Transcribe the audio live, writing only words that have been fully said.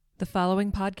The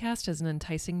following podcast is an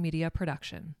Enticing Media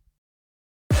production.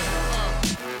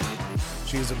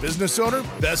 She's a business owner,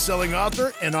 best-selling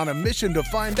author, and on a mission to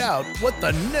find out what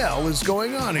the Nell is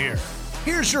going on here.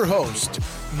 Here's your host,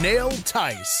 Nail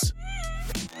Tice.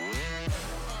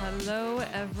 Hello,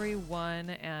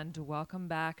 everyone, and welcome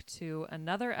back to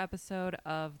another episode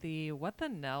of the What the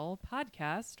Nell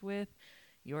podcast with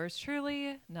yours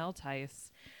truly, Nell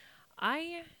Tice.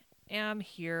 I am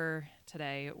here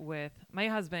today with my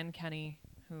husband, Kenny,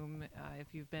 whom, if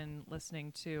you've been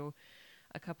listening to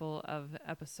a couple of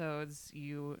episodes,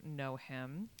 you know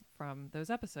him from those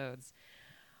episodes.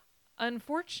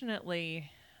 Unfortunately,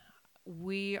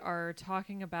 we are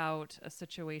talking about a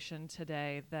situation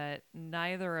today that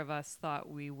neither of us thought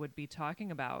we would be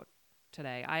talking about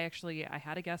today. I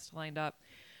had a guest lined up.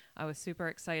 I was super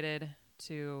excited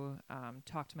to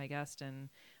talk to my guest, and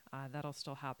that'll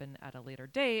still happen at a later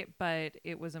date, but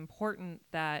it was important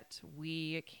that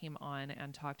we came on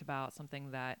and talked about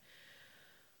something that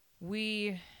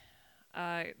we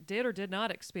did or did not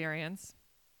experience,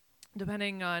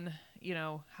 depending on,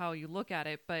 how you look at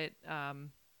it. But,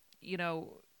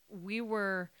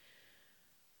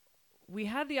 we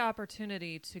had the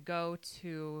opportunity to go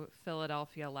to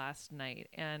Philadelphia last night.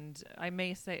 And let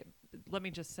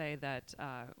me just say that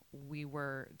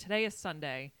today is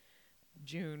Sunday,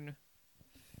 June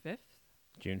 5th?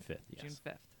 June 5th, yes. June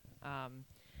 5th.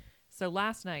 So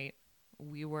last night,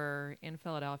 we were in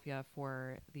Philadelphia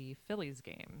for the Phillies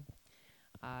game.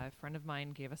 A friend of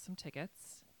mine gave us some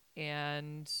tickets,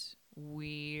 and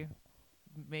we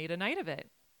made a night of it.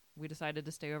 We decided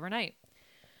to stay overnight.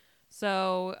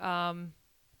 So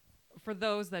for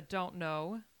those that don't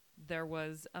know, there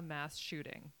was a mass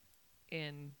shooting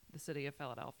in the city of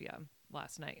Philadelphia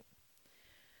last night.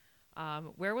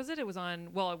 Where was it? It was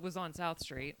on South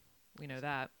Street. We know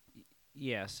that.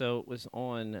 Yeah, so it was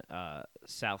on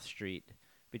South Street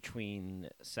between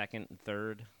 2nd and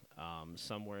 3rd,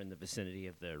 somewhere in the vicinity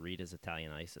of the Rita's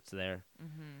Italian Ice that's there.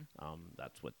 Mm-hmm.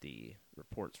 That's what the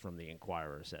reports from the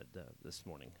Inquirer said this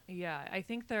morning. Yeah, I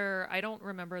think I don't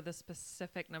remember the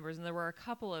specific numbers, and there were a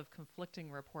couple of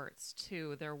conflicting reports,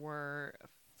 too. There were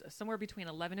somewhere between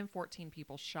 11 and 14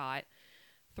 people shot.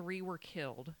 3 were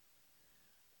killed.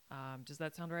 Does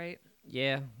that sound right?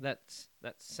 Yeah, that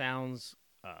sounds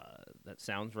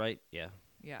right. Yeah.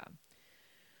 Yeah.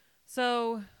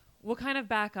 So we'll kind of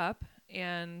back up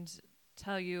and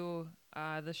tell you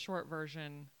the short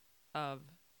version of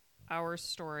our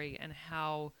story and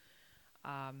how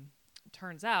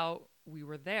turns out we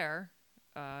were there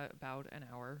about an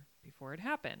hour before it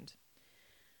happened.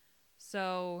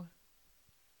 So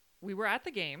we were at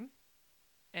the game,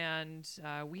 and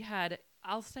we had,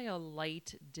 I'll say, a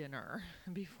light dinner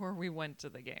before we went to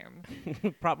the game.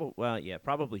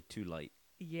 Probably too light.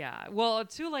 Yeah, well,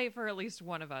 too late for at least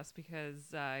one of us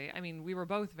because, we were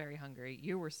both very hungry.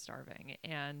 You were starving.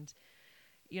 And,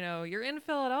 you're in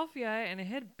Philadelphia, and it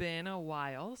had been a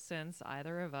while since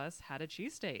either of us had a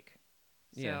cheesesteak.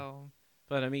 Yeah. So,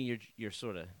 but, you're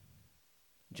sort of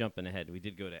jumping ahead. We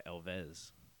did go to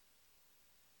Elvez.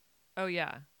 Oh,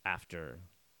 yeah. After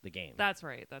the game. That's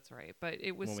right. But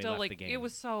it was still it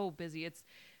was so busy. It's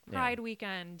Pride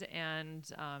weekend, and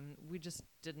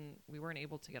we weren't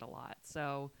able to get a lot.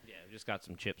 So yeah, we just got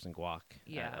some chips and guac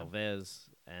at Elvez,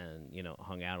 and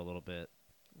hung out a little bit.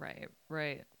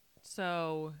 Right.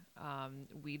 So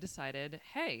we decided,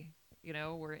 hey,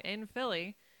 we're in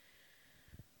Philly.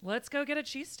 Let's go get a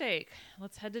cheesesteak.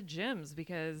 Let's head to Jim's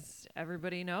because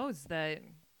everybody knows that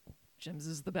Jim's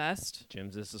is the best.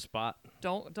 Jim's is the spot.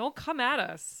 Don't come at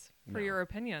us for your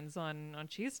opinions on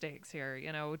cheesesteaks here.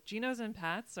 Geno's and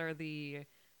Pat's are the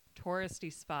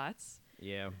touristy spots.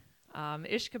 Yeah.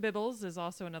 Ishkabibbles is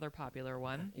also another popular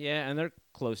one. Yeah, and they're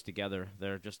close together.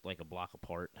 They're just like a block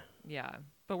apart. Yeah,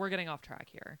 but we're getting off track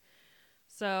here.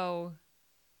 So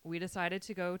we decided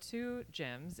to go to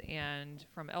Jim's, and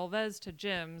from Elvez to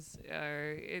Jim's,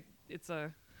 it's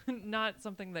not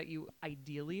something that you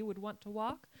ideally would want to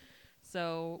walk.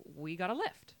 So we got a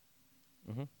lift.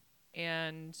 Mm-hmm.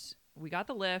 And we got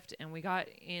the lift, and we got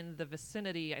in the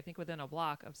vicinity, I think within a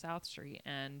block of South Street,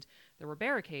 and there were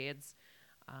barricades.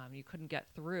 You couldn't get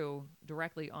through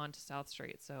directly onto South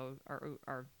Street, so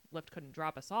our lift couldn't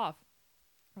drop us off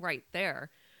right there.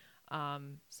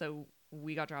 So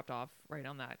we got dropped off right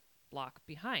on that block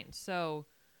behind. So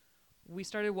we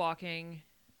started walking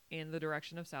in the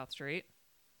direction of South Street,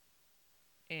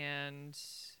 and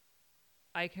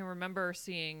I can remember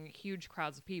seeing huge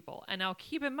crowds of people. And now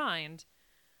keep in mind,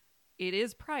 it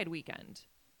is Pride weekend.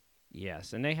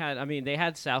 Yes, and they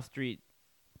had South Street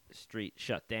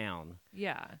shut down.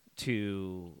 Yeah.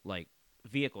 To like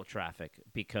vehicle traffic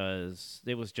because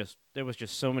there was just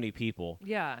so many people.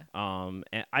 Yeah.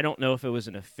 And I don't know if it was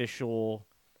an official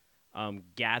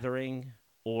gathering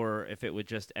or if it would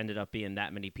just ended up being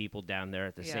that many people down there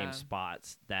at the same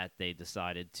spots that they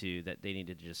decided that they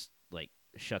needed to just like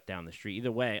shut down the street.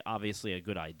 Either way, obviously a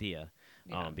good idea.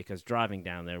 Because driving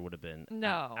down there would have been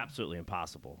absolutely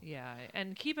impossible. Yeah,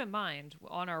 and keep in mind,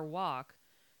 on our walk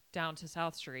down to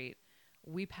South Street,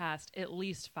 we passed at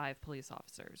least 5 police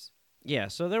officers. Yeah,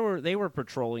 so they were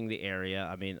patrolling the area.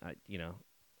 I mean,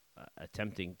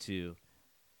 attempting to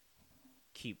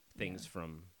keep things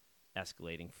from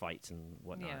escalating fights and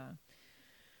whatnot. Yeah.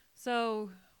 So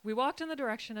we walked in the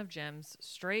direction of Jim's,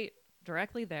 straight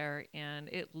directly there, and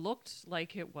it looked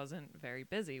like it wasn't very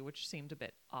busy, which seemed a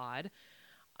bit odd.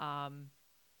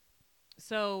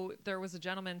 So there was a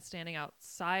gentleman standing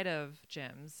outside of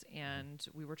Jim's, and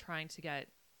we were trying to get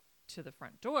to the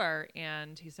front door,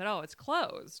 and he said, "Oh, it's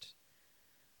closed."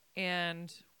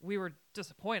 And we were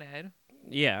disappointed.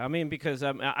 Yeah, I mean, because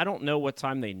I don't know what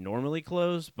time they normally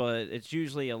close, but it's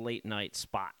usually a late night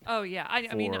spot. Oh, yeah.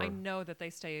 I mean, I know that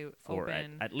they stay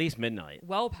open at least midnight.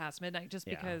 Well past midnight, just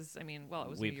because, I mean, it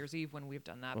was New Year's Eve when we've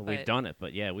done that. Well, we've done it,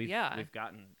 but we've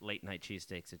gotten late night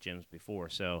cheesesteaks at Jim's before.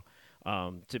 So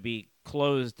to be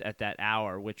closed at that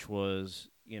hour, which was,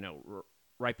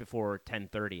 right before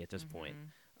 10:30 at this point,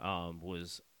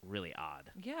 was really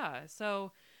odd. Yeah,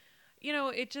 so...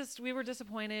 we were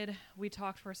disappointed. We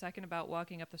talked for a second about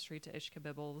walking up the street to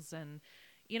Ishkabibbles, and,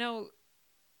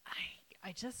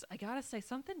 I gotta say,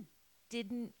 something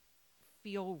didn't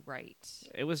feel right.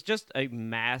 It was just a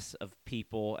mass of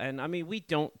people, and, I mean, we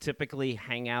don't typically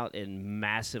hang out in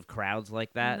massive crowds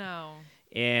like that. No.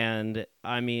 And,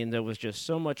 I mean, there was just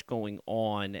so much going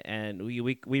on, and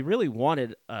we really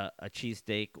wanted a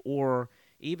cheesesteak or...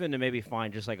 even to maybe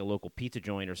find just like a local pizza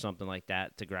joint or something like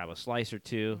that to grab a slice or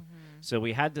two. So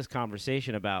we had this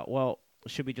conversation about, well,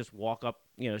 should we just walk up,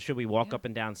 should we walk up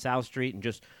and down South Street and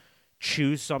just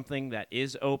choose something that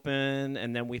is open?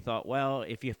 And then we thought, well,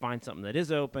 if you find something that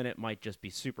is open, it might just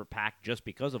be super packed just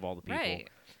because of all the people. Right.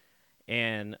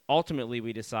 And ultimately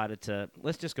we decided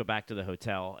let's just go back to the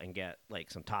hotel and get like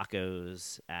some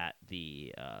tacos at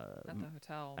the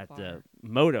hotel at bar. the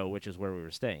Moto, which is where we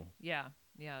were staying. Yeah.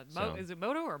 Yeah, is it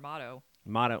Moto or Motto?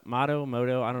 Moto. I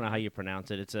don't know how you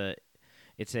pronounce it.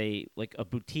 It's a like a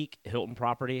boutique Hilton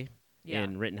property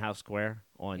in Rittenhouse Square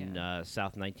on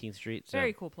South 19th Street. So,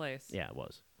 very cool place. Yeah, it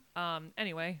was.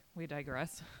 Anyway, we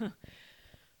digress.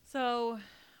 So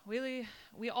we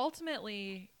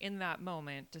ultimately in that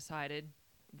moment decided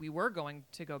we were going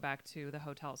to go back to the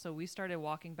hotel. So we started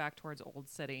walking back towards Old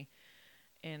City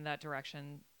in that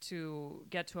direction to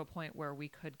get to a point where we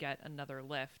could get another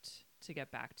lift to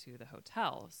get back to the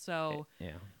hotel. So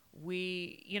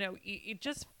we, it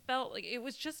just felt like it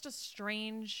was just a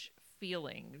strange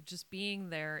feeling, just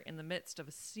being there in the midst of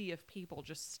a sea of people,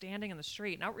 just standing in the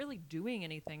street, not really doing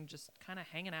anything, just kind of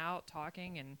hanging out,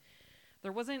 talking, and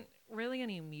there wasn't really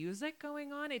any music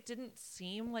going on. It didn't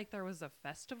seem like there was a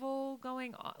festival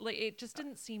going on. Like, it just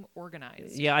didn't seem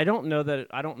organized. Yeah, I don't know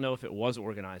if it was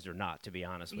organized or not, to be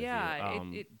honest with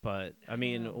you. But I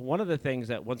mean, one of the things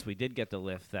that once we did get the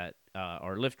lift, that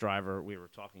our Lyft driver we were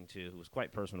talking to, who was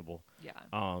quite personable.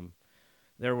 Yeah.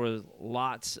 There was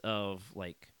lots of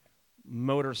like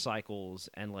motorcycles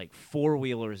and like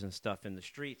 4-wheelers and stuff in the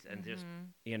streets, and just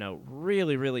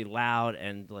really, really loud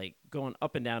and like going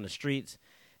up and down the streets.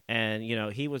 And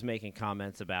he was making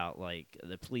comments about like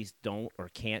the police don't or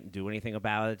can't do anything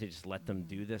about it. They just let them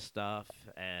do this stuff,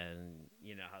 and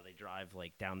how they drive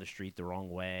like down the street the wrong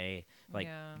way, like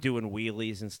doing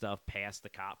wheelies and stuff past the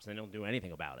cops, and they don't do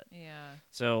anything about it. Yeah.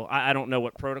 So I don't know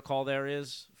what protocol there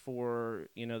is for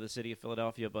the city of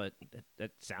Philadelphia, but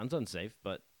that sounds unsafe.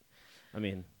 But I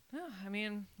mean,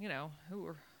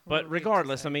 But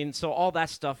regardless, I mean, so all that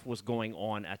stuff was going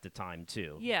on at the time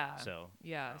too. Yeah. So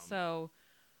so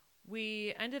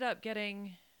we ended up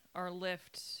getting our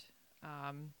lift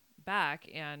back,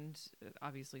 and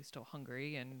obviously still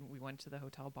hungry, and we went to the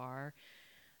hotel bar.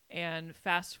 And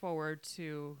fast forward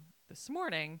to this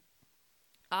morning,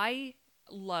 I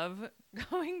love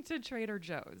going to Trader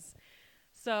Joe's.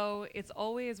 So it's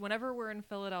always, whenever we're in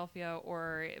Philadelphia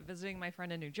or visiting my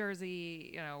friend in New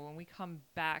Jersey, when we come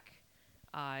back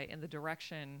in the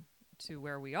direction to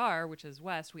where we are, which is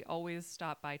west, we always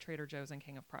stop by Trader Joe's and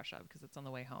King of Prussia because it's on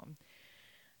the way home.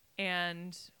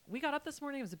 And we got up this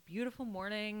morning. It was a beautiful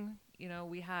morning.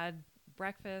 We had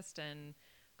breakfast and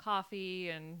coffee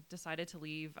and decided to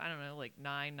leave, I don't know, like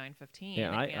 9:15.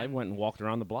 Yeah, I went and walked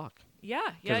around the block.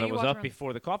 Yeah, Because I you was walked up around.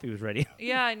 before the coffee was ready.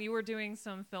 Yeah, and you were doing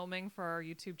some filming for our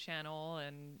YouTube channel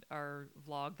and our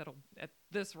vlog that'll, at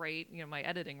this rate, my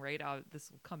editing rate, this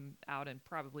will come out in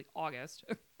probably August.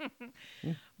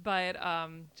 But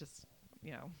just,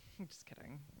 just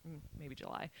kidding. Maybe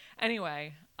July.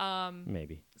 Anyway,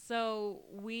 Maybe. so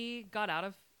we got out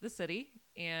of the city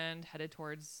and headed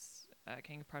towards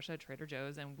King of Prussia, Trader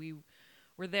Joe's, and we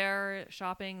were there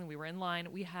shopping. We were in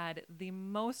line. We had the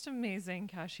most amazing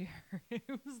cashier. It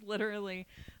was literally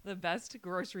the best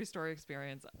grocery store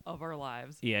experience of our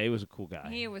lives. Yeah, he was a cool guy.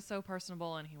 He was so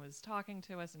personable, and he was talking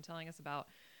to us and telling us about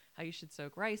how you should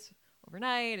soak rice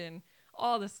overnight and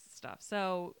all this stuff.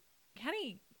 So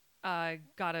Kenny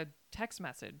got a text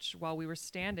message while we were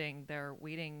standing there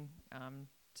waiting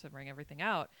to bring everything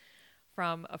out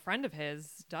from a friend of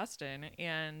his, Dustin,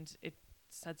 and it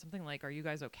said something like, "Are you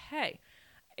guys okay?"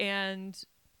 And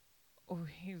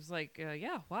he was like,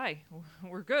 "Yeah, why?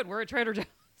 We're good. We're at Trader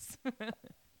Joe's."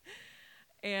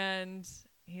 And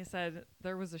he said,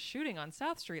 "There was a shooting on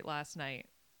South Street last night.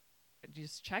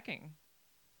 Just checking."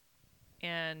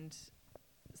 And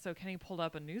so Kenny pulled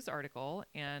up a news article,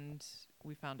 and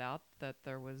we found out that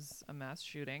there was a mass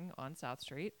shooting on South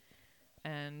Street,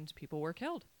 and people were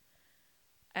killed.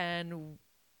 And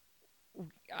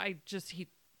he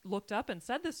looked up and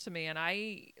said this to me, and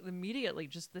I immediately,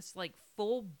 just this like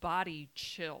full body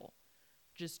chill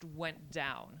just went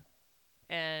down.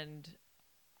 And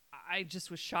I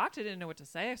just was shocked. I didn't know what to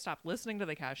say. I stopped listening to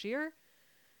the cashier.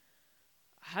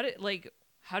 How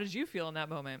did you feel in that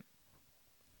moment?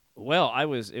 Well, I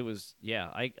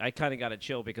kind of got a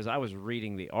chill because I was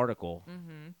reading the article,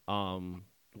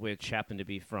 which happened to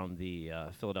be from the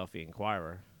Philadelphia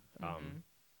Inquirer,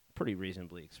 pretty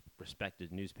reasonably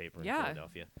respected newspaper in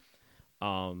Philadelphia.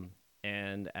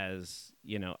 And as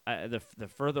you know, the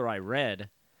further I read,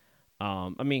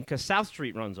 because South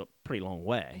Street runs a pretty long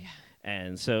way. Yeah.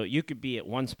 And so you could be at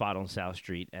one spot on South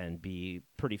Street and be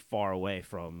pretty far away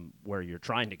from where you're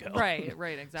trying to go. Right,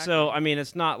 exactly. So,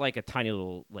 it's not like a tiny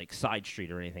little like side street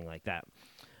or anything like that.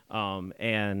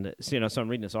 And so, so I'm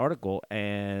reading this article,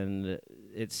 and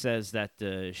it says that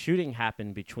the shooting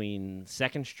happened between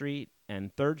 2nd Street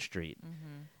and 3rd Street.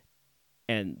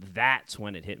 And that's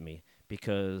when it hit me,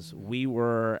 because we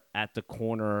were at the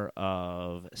corner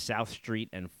of South Street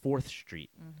and 4th Street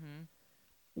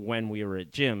when we were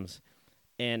at Jim's.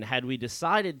 And had we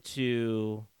decided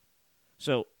to...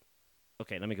 So,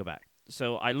 okay, let me go back.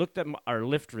 So I looked at our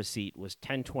lift receipt was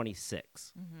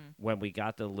 10:26 when we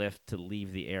got the lift to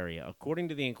leave the area. According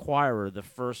to the Inquirer, the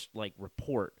first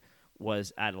report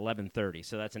was at 11:30.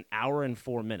 So that's an hour and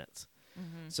 4 minutes.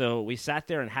 So we sat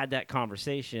there and had that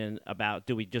conversation about,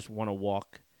 do we just want to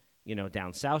walk,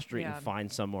 down South Street and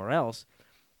find somewhere else?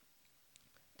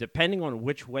 Depending on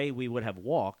which way we would have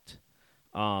walked,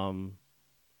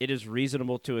 it is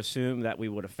reasonable to assume that we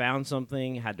would have found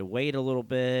something, had to wait a little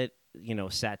bit,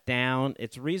 sat down.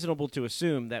 It's reasonable to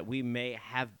assume that we may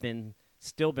have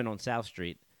still been on South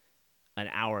Street an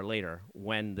hour later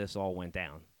when this all went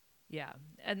down. Yeah,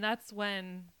 and that's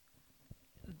when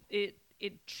it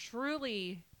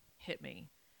truly hit me.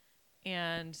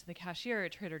 And the cashier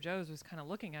at Trader Joe's was kind of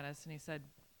looking at us, and he said,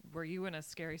 "Were you in a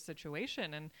scary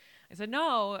situation?" And I said,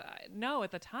 no,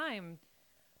 at the time.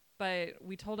 But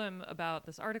we told him about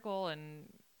this article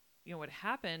and what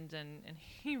happened, and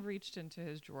he reached into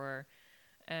his drawer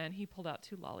and he pulled out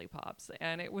 2 lollipops,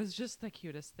 and it was just the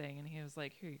cutest thing. And he was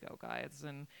like, "Here you go, guys."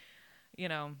 And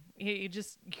he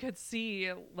just, you could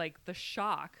see like the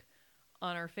shock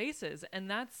on our faces.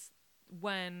 And that's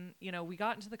when we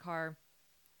got into the car,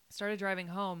 started driving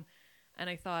home, and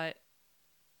I thought,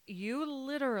 you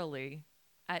literally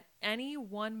at any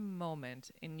one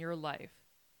moment in your life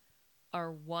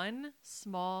are one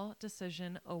small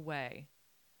decision away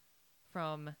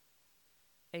from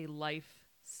a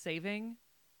life-saving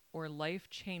or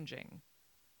life-changing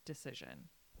decision.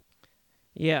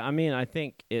 Yeah, I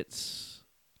think it's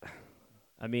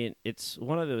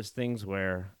one of those things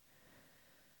where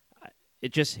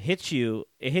it just hits you.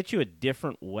 It hits you a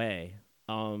different way.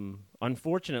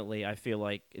 Unfortunately, I feel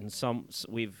like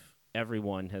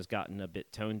everyone has gotten a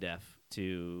bit tone deaf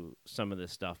to some of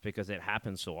this stuff because it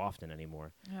happens so often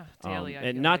anymore. Yeah, daily.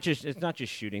 And it's not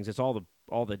just shootings; it's all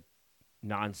the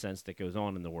nonsense that goes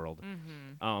on in the world.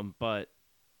 But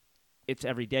it's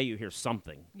every day you hear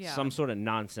something, some sort of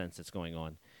nonsense that's going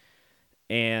on,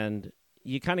 and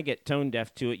you kind of get tone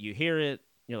deaf to it. You hear it,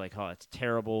 you're like, "Oh, it's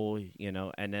terrible,"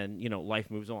 and then life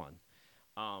moves on,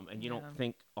 and you don't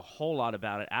think a whole lot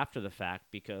about it after the fact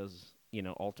because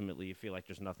ultimately you feel like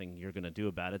there's nothing you're going to do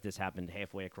about it. This happened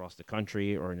halfway across the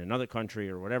country or in another country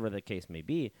or whatever the case may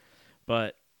be.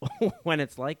 But when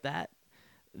it's like that,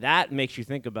 that makes you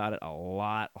think about it a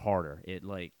lot harder.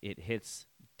 It hits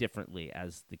differently,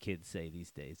 as the kids say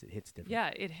these days. It hits different.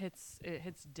 Yeah, it hits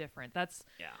different. That's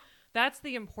Yeah.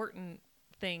 the important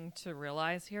thing to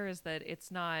realize here, is that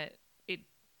it's not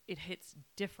it hits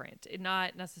different. It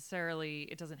not necessarily,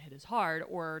 it doesn't hit as hard,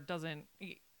 or doesn't,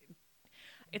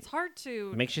 it's hard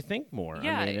to It makes you think more.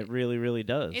 Yeah, I mean, it really, really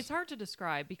does. it's hard to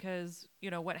describe, because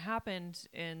what happened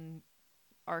in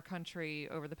our country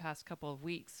over the past couple of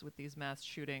weeks with these mass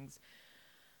shootings,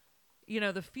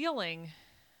 the feeling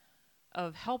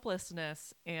of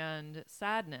helplessness and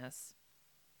sadness,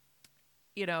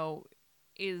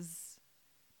 is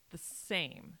the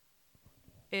same.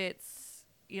 It's,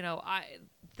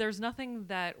 there's nothing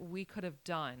that we could have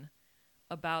done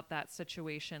about that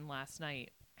situation last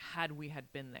night had we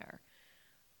had been there.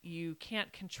 You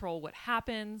can't control what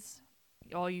happens.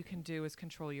 All you can do is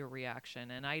control your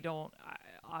reaction. And I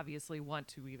obviously want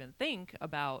to even think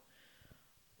about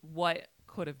what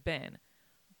could have been.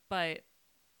 But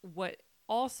what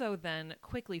also then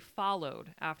quickly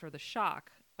followed after the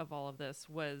shock of all of this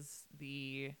was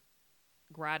the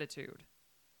gratitude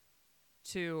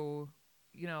to,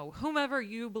 whomever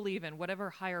you believe in, whatever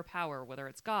higher power, whether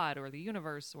it's God or the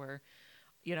universe, or,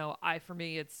 for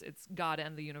me, it's God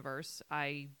and the universe.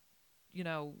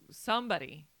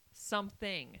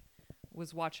 Something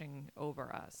was watching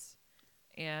over us.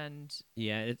 And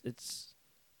yeah, it's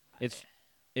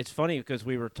funny, because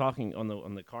we were talking on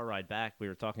the car ride back. We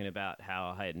were talking about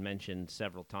how I had mentioned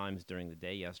several times during the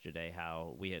day yesterday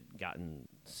how we had gotten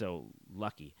so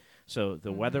lucky. So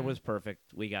the weather was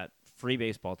perfect. We got free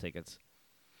baseball tickets.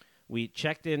 We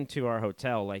checked into our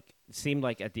hotel, it seemed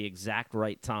like at the exact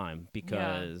right time,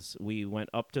 because we went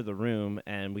up to the room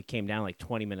and we came down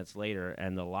 20 minutes later,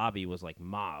 and the lobby was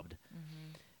mobbed.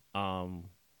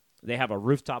 They have a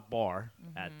rooftop bar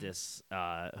at this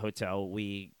hotel.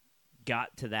 We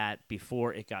got to that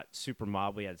before it got super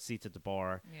mobbed. We had seats at the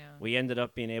bar. Yeah. We ended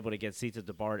up being able to get seats at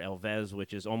the bar at Elvez,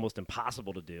 which is almost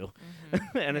impossible to do.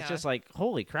 And it's just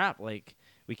holy crap,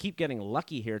 we keep getting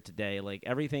lucky here today.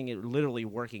 Everything is literally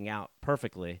working out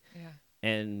perfectly. Yeah.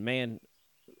 And man,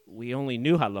 we only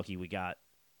knew how lucky we got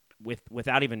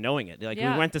without even knowing it. We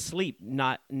went to sleep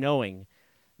not knowing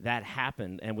that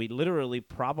happened, and we literally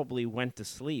probably went to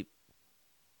sleep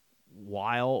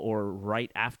while or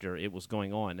right after it was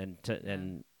going on,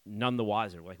 and none the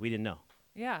wiser. We didn't know.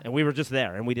 Yeah. And we were just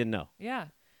there, and we didn't know. Yeah.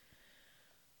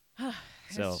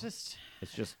 So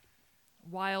it's just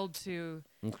wild to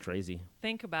it's crazy.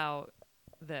 think about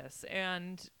this.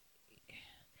 And,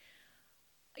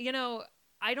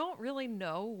 I don't really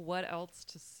know what else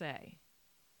to say.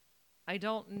 I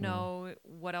don't know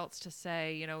what else to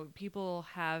say.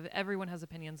 Everyone has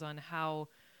opinions on how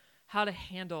to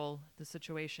handle the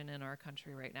situation in our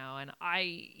country right now. And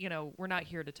we're not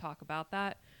here to talk about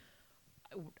that.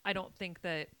 I don't think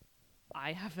that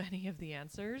I have any of the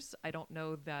answers. I don't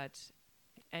know that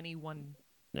anyone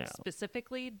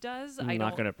specifically does. I'm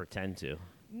not going to pretend to.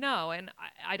 No, and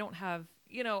I don't have,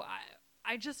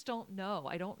 I just don't know.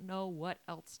 I don't know what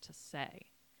else to say.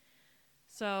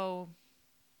 So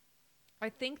I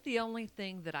think the only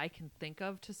thing that I can think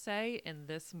of to say in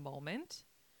this moment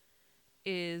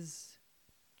is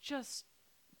just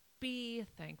be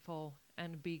thankful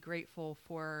and be grateful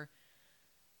for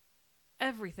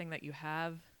everything that you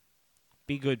have.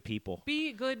 Be good people.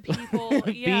 Be good people.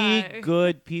 Yeah. Be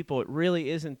good people. It really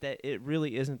isn't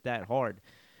that hard.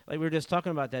 We were just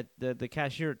talking about that the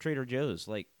cashier at Trader Joe's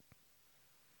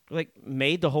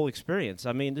made the whole experience.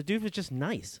 I mean, the dude was just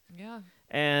nice. Yeah.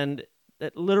 And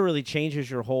that literally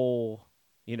changes your whole,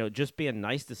 just being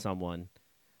nice to someone.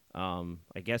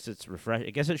 I guess it's refreshing.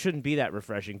 I guess it shouldn't be that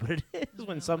refreshing, but it is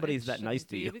when somebody's that nice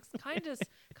to you.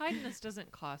 Kindness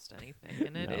doesn't cost anything,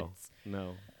 and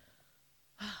No.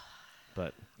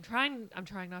 But I'm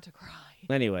trying not to cry.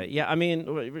 Anyway, yeah, I mean,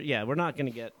 we're not going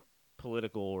to get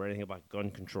political or anything about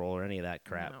gun control or any of that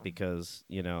crap because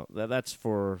that's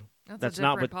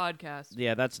not what podcast.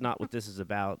 Yeah, that's not what this is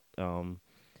about.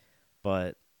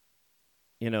 But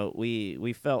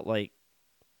we felt like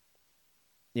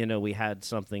we had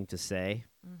something to say,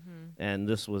 and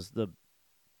this was the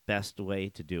best way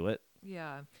to do it.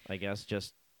 Yeah, I guess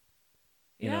just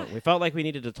we felt like we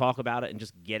needed to talk about it and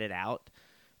just get it out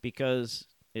because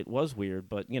it was weird.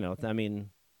 But I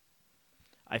mean,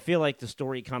 I feel like the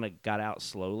story kind of got out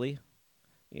slowly.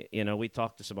 We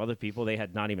talked to some other people; they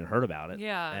had not even heard about it.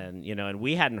 Yeah, and and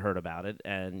we hadn't heard about it,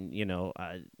 and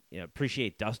I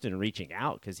appreciate Dustin reaching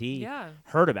out because he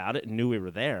heard about it and knew we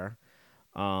were there.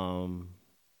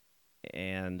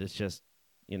 And it's just,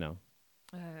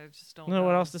 I just don't know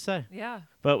what else to say. Yeah.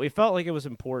 But we felt like it was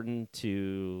important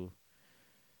to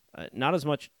not as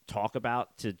much talk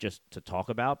about to talk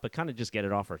about, but kind of just get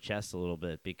it off our chest a little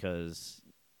bit because,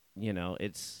 you know,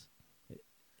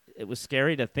 it was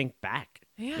scary to think back.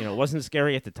 Yeah. You know, it wasn't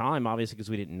scary at the time, obviously, because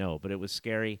we didn't know, but it was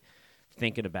scary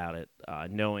thinking about it,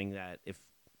 knowing that if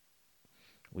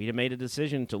we'd have made a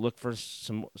decision to look for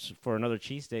another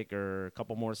cheesesteak or a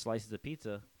couple more slices of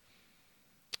pizza,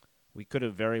 we could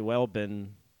have very well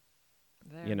been,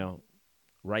 There. you know,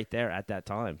 right there at that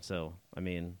time. So, I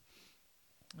mean,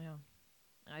 Yeah.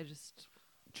 I just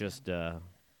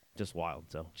wild.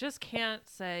 So just can't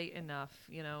say enough,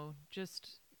 you know,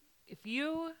 just if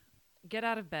you get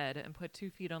out of bed and put 2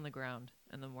 feet on the ground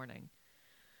in the morning,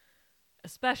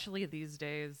 especially these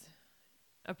days,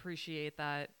 appreciate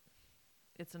that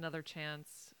it's another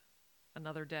chance,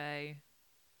 another day.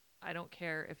 I don't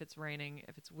care if it's raining,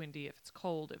 if it's windy, if it's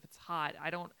cold, if it's hot. I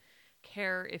don't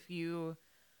care if you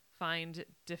find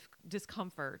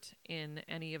discomfort in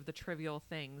any of the trivial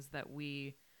things that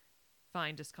we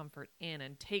find discomfort in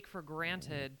and take for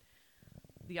granted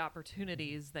the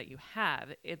opportunities that you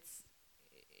have. It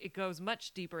goes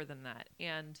much deeper than that.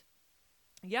 And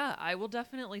yeah, I will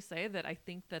definitely say that I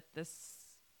think that this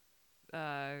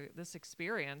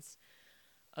experience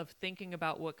of thinking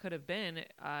about what could have been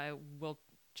will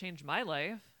change my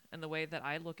life and the way that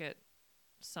I look at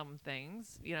some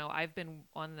things. You know, I've been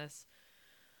on this,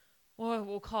 what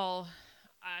we'll call,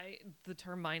 the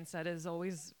term mindset is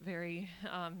always very,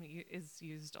 is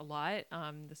used a lot.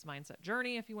 This mindset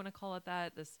journey, if you want to call it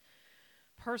that, this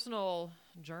personal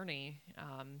journey.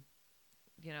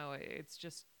 You know, it's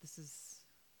just, this is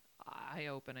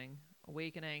eye-opening,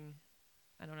 awakening.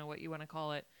 I don't know what you want to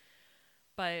call it.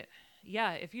 But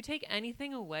yeah, if you take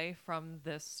anything away from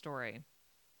this story,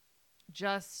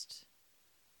 just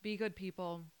be good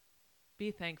people,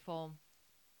 be thankful,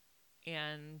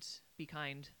 and be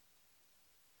kind.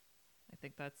 I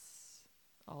think that's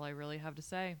all I really have to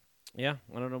say. yeah,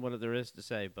 I don't know what there is to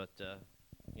say, but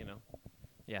you know,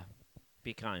 yeah,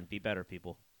 be kind, be better,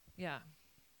 people. Yeah.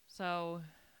 So,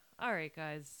 all right,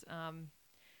 guys.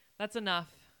 That's enough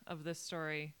of this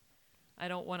story. I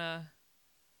don't want to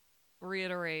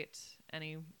reiterate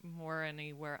any more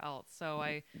anywhere else. So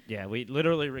Yeah, we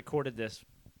literally recorded this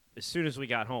as soon as we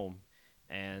got home,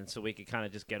 and so we could kind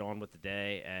of just get on with the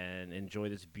day and enjoy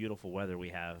this beautiful weather we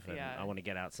have. And Yeah. I want to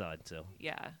get outside, so.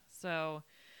 yeah. So,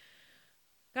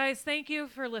 guys, thank you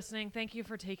for listening. Thank you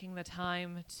for taking the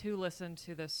time to listen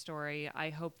to this story. I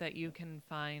hope that you can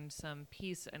find some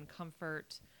peace and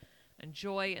comfort and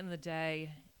joy in the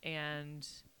day and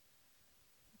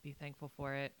be thankful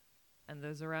for it and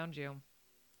those around you.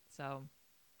 So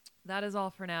that is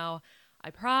all for now. I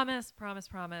promise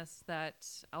that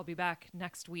I'll be back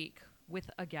next week with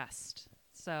a guest.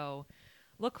 So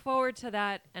look forward to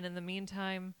that. And in the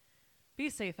meantime,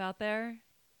 be safe out there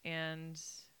and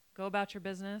go about your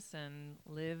business and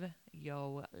live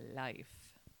your life.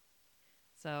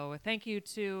 So thank you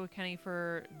to Kenny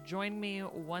for joining me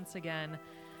once again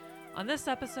on this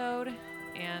episode.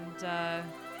 And yeah,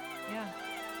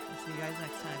 I'll see you guys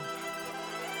next time.